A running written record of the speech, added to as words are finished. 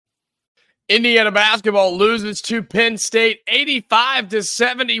Indiana basketball loses to Penn State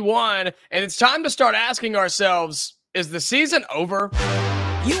 85-71, and it's time to start asking ourselves, is the season over?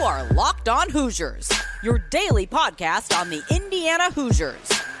 You are Locked On Hoosiers, your daily podcast on the Indiana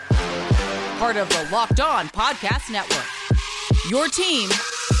Hoosiers. Part of the Locked On Podcast Network, your team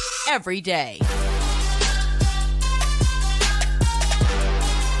every day.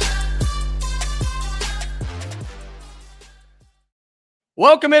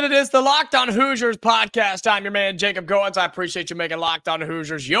 Welcome in. It is the Locked On Hoosiers podcast. I'm your man, Jacob Goins. I appreciate you making Locked On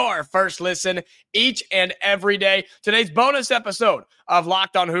Hoosiers your first listen each and every day. Today's bonus episode of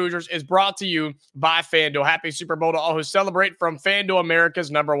Locked On Hoosiers is brought to you by FanDuel. Happy Super Bowl to all who celebrate from FanDuel,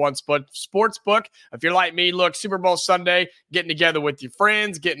 America's #1 sports book. If you're like me, look, Super Bowl Sunday, getting together with your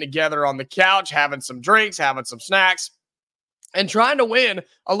friends, getting together on the couch, having some drinks, having some snacks, and trying to win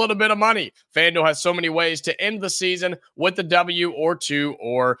a little bit of money. FanDuel has so many ways to end the season with a W or 2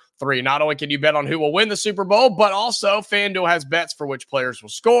 or 3. Not only can you bet on who will win the Super Bowl, but also FanDuel has bets for which players will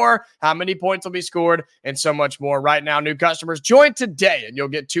score, how many points will be scored, and so much more. Right now, new customers join today, and you'll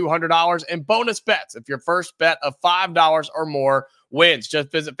get $200 in bonus bets if your first bet of $5 or more wins. Just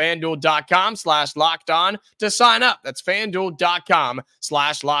visit FanDuel.com/LockedOn to sign up. That's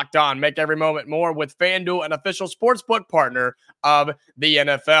FanDuel.com/LockedOn. Make every moment more with FanDuel, an official sportsbook partner of the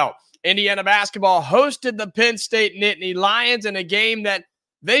NFL. Indiana basketball hosted the Penn State Nittany Lions in a game that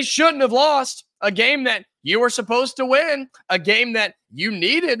they shouldn't have lost, a game that you were supposed to win, a game that you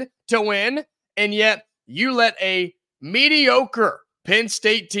needed to win, and yet you let a mediocre Penn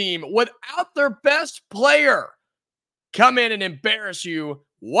State team without their best player come in and embarrass you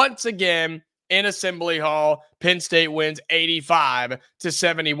once again in Assembly Hall. Penn State wins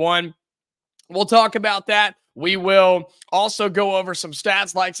 85-71. We'll talk about that. We will also go over some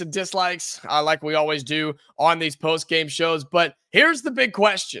stats, likes and dislikes, like we always do on these post-game shows. But here's the big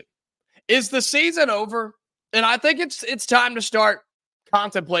question. Is the season over? And I think it's time to start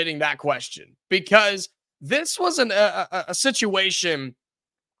contemplating that question, because this was a situation,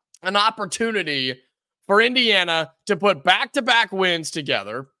 an opportunity for Indiana to put back-to-back wins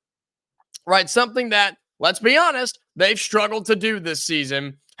together, right? Something that, let's be honest, they've struggled to do this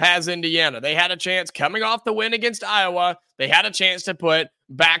season has Indiana. They had a chance coming off the win against Iowa. They had a chance to put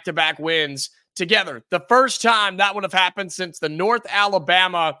back-to-back wins together. The first time that would have happened since the North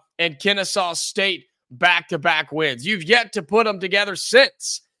Alabama and Kennesaw State back-to-back wins. You've yet to put them together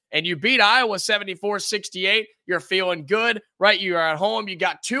since. And you beat Iowa 74-68. You're feeling good, right? You are at home. You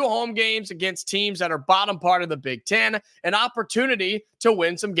got 2 home games against teams that are bottom part of the Big Ten. An opportunity to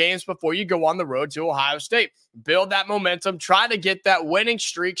win some games before you go on the road to Ohio State. Build that momentum. Try to get that winning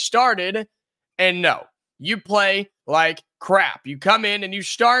streak started. And no, you play like crap. You come in and you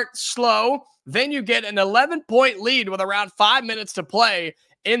start slow. Then you get an 11-point lead with around 5 minutes to play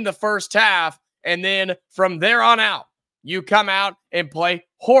in the first half. And then from there on out, you come out and play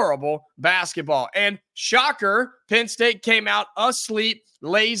horrible basketball. And shocker, Penn State came out asleep,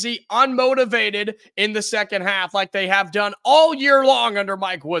 lazy, unmotivated in the second half like they have done all year long under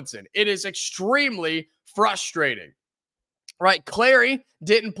Mike Woodson. It is extremely frustrating. Right, Clary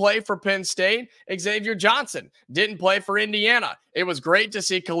didn't play for Penn State. Xavier Johnson didn't play for Indiana. It was great to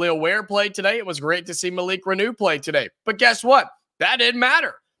see Khalil Ware play today. It was great to see Malik Renew play today. But guess what? That didn't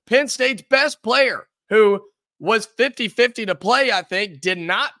matter. Penn State's best player, who was 50-50 to play, I think, did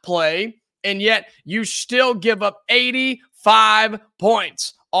not play, and yet you still give up 85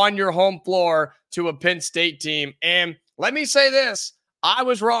 points on your home floor to a Penn State team. And let me say this, I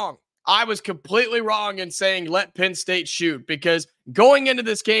was wrong. I was completely wrong in saying let Penn State shoot, because going into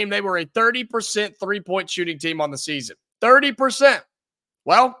this game, they were a 30% three-point shooting team on the season. 30%.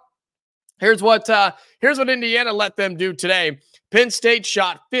 Well, here's what Indiana let them do today. Penn State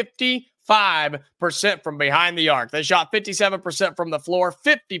shot 55% from behind the arc. They shot 57% from the floor,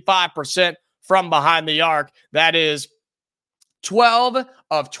 55% from behind the arc. That is 12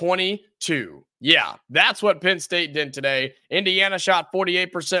 of 22. Yeah, that's what Penn State did today. Indiana shot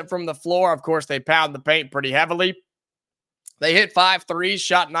 48% from the floor. Of course, they pound the paint pretty heavily. They hit 5 threes,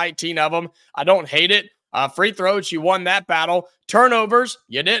 shot 19 of them. I don't hate it. Free throws, you won that battle. Turnovers,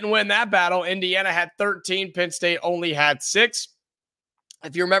 you didn't win that battle. Indiana had 13. Penn State only had 6.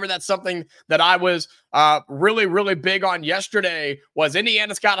 If you remember, that's something that I was really, really big on yesterday, was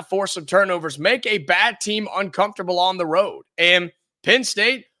Indiana's got to force some turnovers, make a bad team uncomfortable on the road. And Penn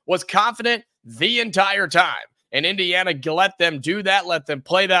State was confident the entire time. And Indiana let them do that, let them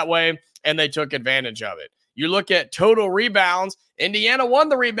play that way, and they took advantage of it. You look at total rebounds, Indiana won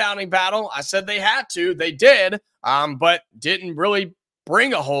the rebounding battle. I said they had to. They did, but didn't really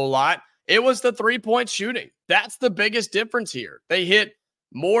bring a whole lot. It was the three-point shooting. That's the biggest difference here. They hit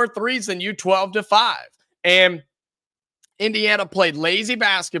more threes than you, 12-5. And Indiana played lazy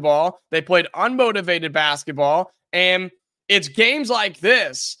basketball. They played unmotivated basketball. And it's games like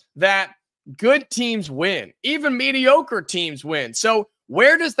this that good teams win. Even mediocre teams win. So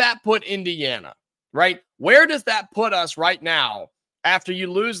where does that put Indiana, right? Where does that put us right now after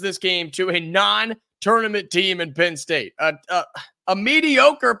you lose this game to a non-tournament team in Penn State? A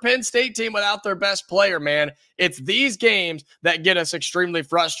mediocre Penn State team without their best player, man. It's these games that get us extremely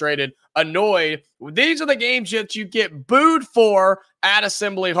frustrated, annoyed. These are the games that you get booed for at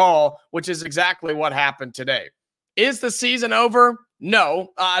Assembly Hall, which is exactly what happened today. Is the season over? No,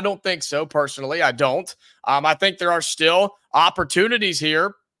 I don't think so. Personally, I don't. I think there are still opportunities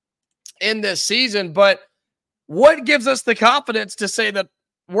here in this season, but what gives us the confidence to say that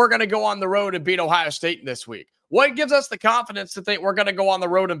we're going to go on the road and beat Ohio State this week? What gives us the confidence to think we're going to go on the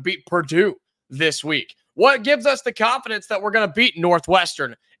road and beat Purdue this week? What gives us the confidence that we're going to beat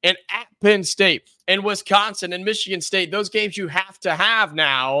Northwestern and at Penn State and Wisconsin and Michigan State? Those games you have to have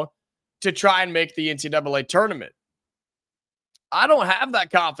now to try and make the NCAA tournament. I don't have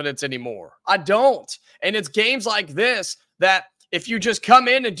that confidence anymore. I don't. And it's games like this that if you just come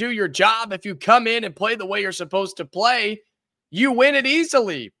in and do your job, if you come in and play the way you're supposed to play, you win it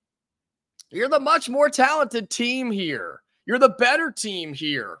easily. You're the much more talented team here. You're the better team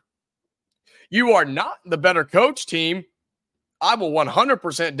here. You are not the better coach team. I will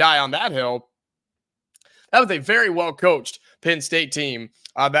 100% die on that hill. That was a very well-coached Penn State team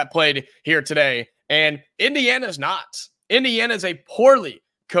that played here today. And Indiana's not. Indiana's a poorly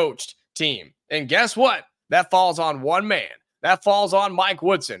coached team. And guess what? That falls on one man. That falls on Mike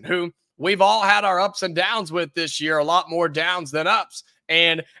Woodson, who we've all had our ups and downs with this year, a lot more downs than ups.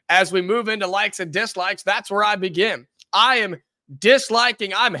 And as we move into likes and dislikes, that's where I begin. I am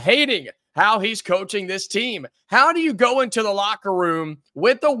disliking, I'm hating how he's coaching this team. How do you go into the locker room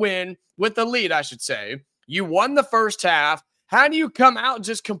with the win, with the lead, I should say? You won the first half. How do you come out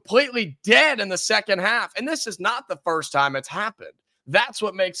just completely dead in the second half? And this is not the first time it's happened. That's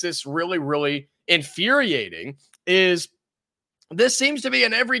what makes this really, really infuriating, is this seems to be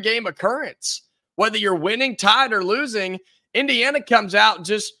an every game occurrence. Whether you're winning, tied, or losing, Indiana comes out and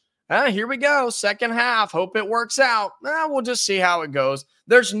just, here we go, second half, hope it works out. We'll just see how it goes.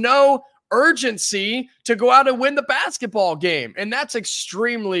 There's no urgency to go out and win the basketball game, and that's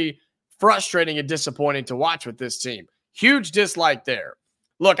extremely frustrating and disappointing to watch with this team. Huge dislike there.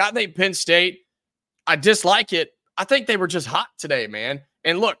 Look, I think Penn State, I dislike it. I think they were just hot today, man.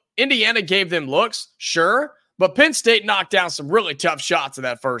 And look, Indiana gave them looks, sure, but Penn State knocked down some really tough shots in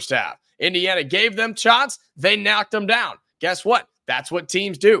that first half. Indiana gave them shots, they knocked them down. Guess what? That's what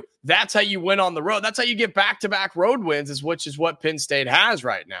teams do. That's how you win on the road. That's how you get back-to-back road wins, which is what Penn State has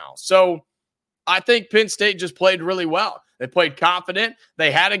right now. So I think Penn State just played really well. They played confident.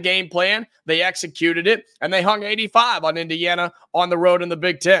 They had a game plan. They executed it, and they hung 85 on Indiana on the road in the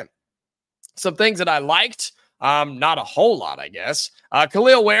Big Ten. Some things that I liked, not a whole lot, I guess.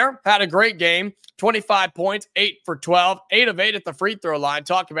 Khalil Ware had a great game, 25 points, 8 for 12, 8 of 8 at the free throw line.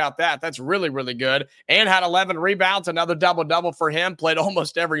 Talk about that. That's really, really good. And had 11 rebounds, another double-double for him. Played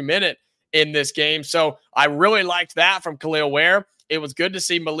almost every minute in this game. So I really liked that from Khalil Ware. It was good to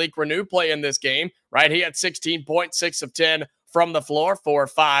see Malik Renew play in this game, right? He had 16 points, 6 of 10 from the floor, 4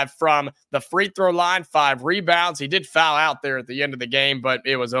 of 5 from the free throw line, 5 rebounds. He did foul out there at the end of the game, but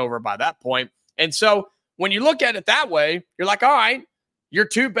it was over by that point. And so when you look at it that way, you're like, all right, your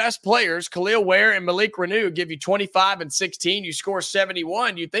two best players, Khalil Ware and Malik Renew, give you 25 and 16. You score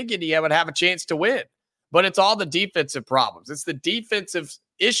 71. You think Indiana would have a chance to win. But it's all the defensive problems. It's the defensive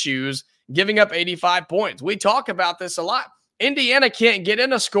issues giving up 85 points. We talk about this a lot. Indiana can't get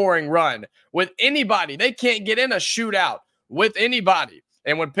in a scoring run with anybody. They can't get in a shootout with anybody.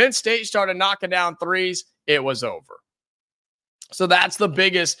 And when Penn State started knocking down threes, it was over. So that's the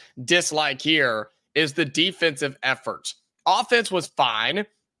biggest dislike here, is the defensive efforts. Offense was fine.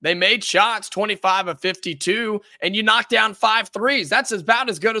 They made shots, 25 of 52, and you knocked down 5 threes. That's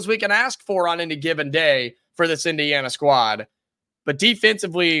about as good as we can ask for on any given day for this Indiana squad. But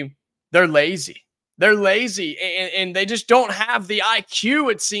defensively, they're lazy. They're lazy, and they just don't have the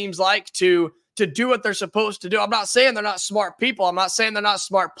IQ, it seems like, to do what they're supposed to do. I'm not saying they're not smart people. I'm not saying they're not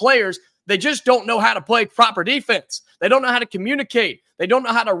smart players. They just don't know how to play proper defense. They don't know how to communicate. They don't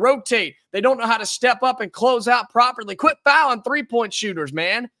know how to rotate. They don't know how to step up and close out properly. Quit fouling three-point shooters,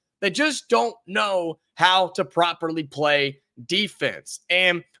 man. They just don't know how to properly play defense.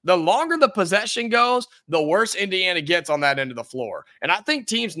 And the longer the possession goes, the worse Indiana gets on that end of the floor. And I think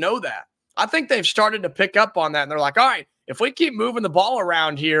teams know that. I think they've started to pick up on that, and they're like, all right, if we keep moving the ball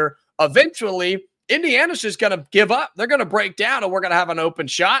around here, eventually Indiana's just going to give up. They're going to break down, and we're going to have an open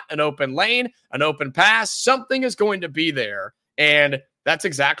shot, an open lane, an open pass. Something is going to be there, and that's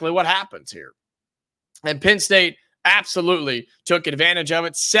exactly what happens here. And Penn State absolutely took advantage of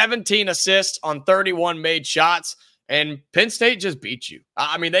it. 17 assists on 31 made shots, and Penn State just beat you.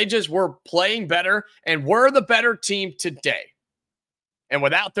 I mean, they just were playing better and were the better team today. And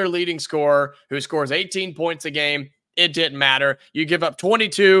without their leading scorer, who scores 18 points a game, it didn't matter. You give up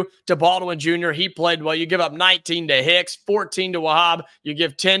 22 to Baldwin Jr. He played well. You give up 19 to Hicks, 14 to Wahab. You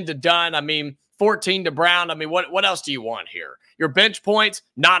give 10 to Dunn. I mean, 14 to Brown. I mean, what else do you want here? Your bench points,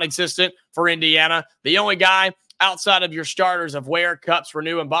 non-existent for Indiana. The only guy outside of your starters of Ware, Cups,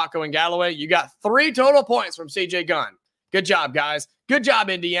 Renew, and Baco and Galloway, you got 3 total points from CJ Gunn. Good job, guys. Good job,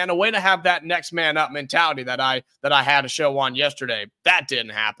 Indiana. Way to have that next man up mentality that I had a show on yesterday. That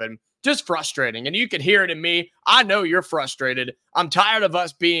didn't happen. Just frustrating. And you can hear it in me. I know you're frustrated. I'm tired of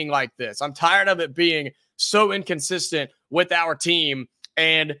us being like this. I'm tired of it being so inconsistent with our team.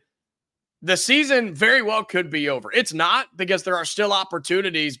 And the season very well could be over. It's not, because there are still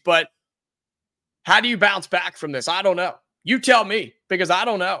opportunities, but how do you bounce back from this? I don't know. You tell me, because I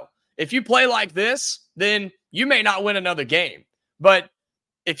don't know. If you play like this, then you may not win another game. But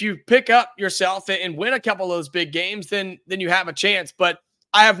if you pick up yourself and win a couple of those big games, then you have a chance. But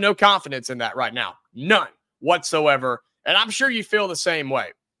I have no confidence in that right now. None whatsoever. And I'm sure you feel the same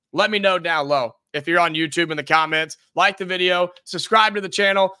way. Let me know down low. If you're on YouTube in the comments, like the video, subscribe to the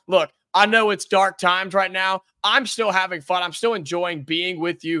channel. Look, I know it's dark times right now. I'm still having fun. I'm still enjoying being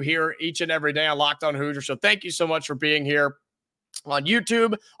with you here each and every day on Locked On Hoosiers. So thank you so much for being here on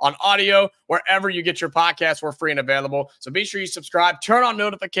YouTube, on audio, wherever you get your podcasts. We're free and available. So be sure you subscribe, turn on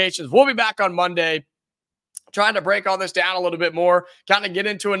notifications. We'll be back on Monday trying to break all this down a little bit more, kind of get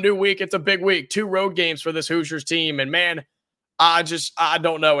into a new week. It's a big week. 2 road games for this Hoosiers team. And man, I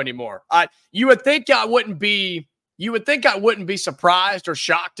don't know anymore. You would think I wouldn't be surprised or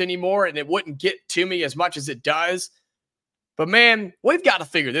shocked anymore, and it wouldn't get to me as much as it does. But man, we've got to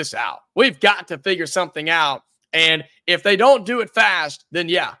figure this out. We've got to figure something out. And if they don't do it fast, then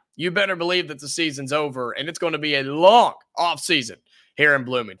yeah, you better believe that the season's over, and it's going to be a long offseason here in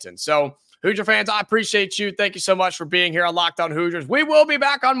Bloomington. So Hoosier fans, I appreciate you. Thank you so much for being here on Locked On Hoosiers. We will be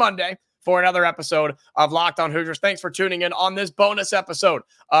back on Monday for another episode of Locked On Hoosiers. Thanks for tuning in on this bonus episode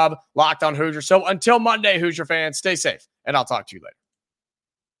of Locked On Hoosiers. So until Monday, Hoosier fans, stay safe, and I'll talk to you later.